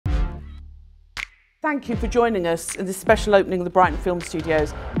Thank you for joining us in this special opening of the Brighton Film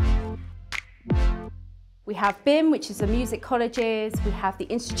Studios. We have BIM, which is the music colleges, we have the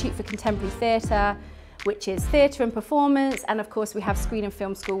Institute for Contemporary Theatre, which is theatre and performance, and of course we have Screen and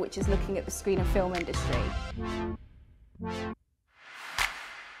Film School, which is looking at the screen and film industry.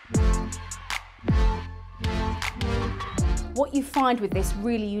 What you find with this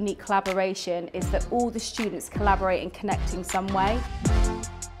really unique collaboration is that all the students collaborate and connect in some way.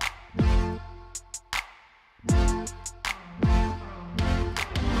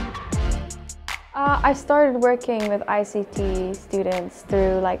 I started working with ICT students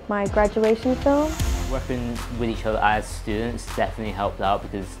through my graduation film. Working with each other as students definitely helped out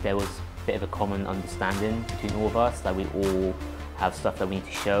because there was a bit of a common understanding between all of us, that we all have stuff that we need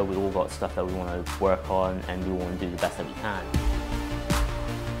to show, we all got stuff that we want to work on, and we want to do the best that we can.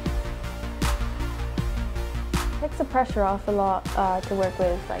 It takes the pressure off a lot to work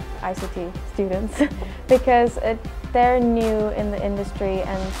with ICT students because they're new in the industry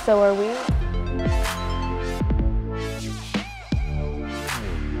and so are we.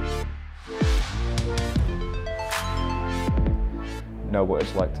 Know what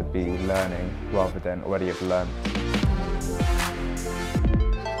it's like to be learning rather than already have learned.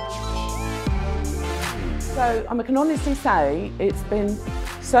 So I can honestly say it's been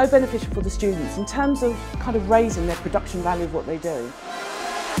so beneficial for the students in terms of kind of raising their production value of what they do.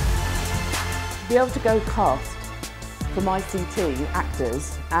 To be able to go cast from ICT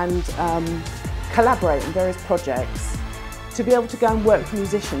actors and collaborate in various projects, to be able to go and work with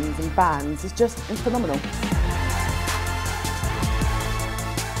musicians and bands is just phenomenal.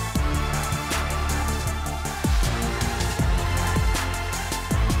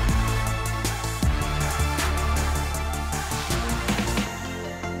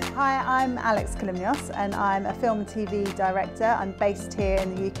 Hi, I'm Alex Kalimnios and I'm a film and TV director. I'm based here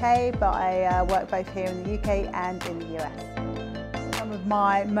in the UK, but I work both here in the UK and in the US. Some of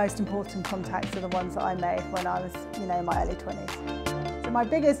my most important contacts are the ones that I made when I was, in my early 20s. So my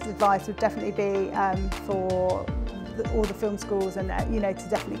biggest advice would definitely be for all the film schools and to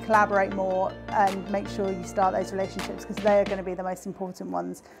definitely collaborate more and make sure you start those relationships because they are going to be the most important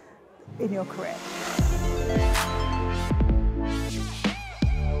ones in your career.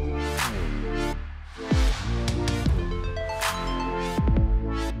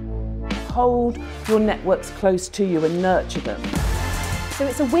 Hold your networks close to you and nurture them. So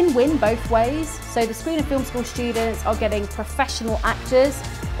it's a win-win both ways. So the Screen and Film School students are getting professional actors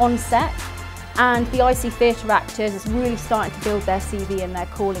on set, and the ICTheatre actors is really starting to build their CV and their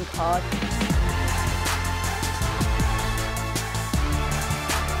calling card.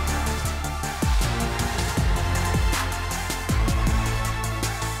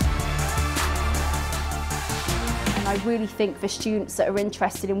 I really think for students that are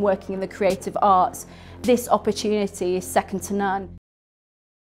interested in working in the creative arts, this opportunity is second to none.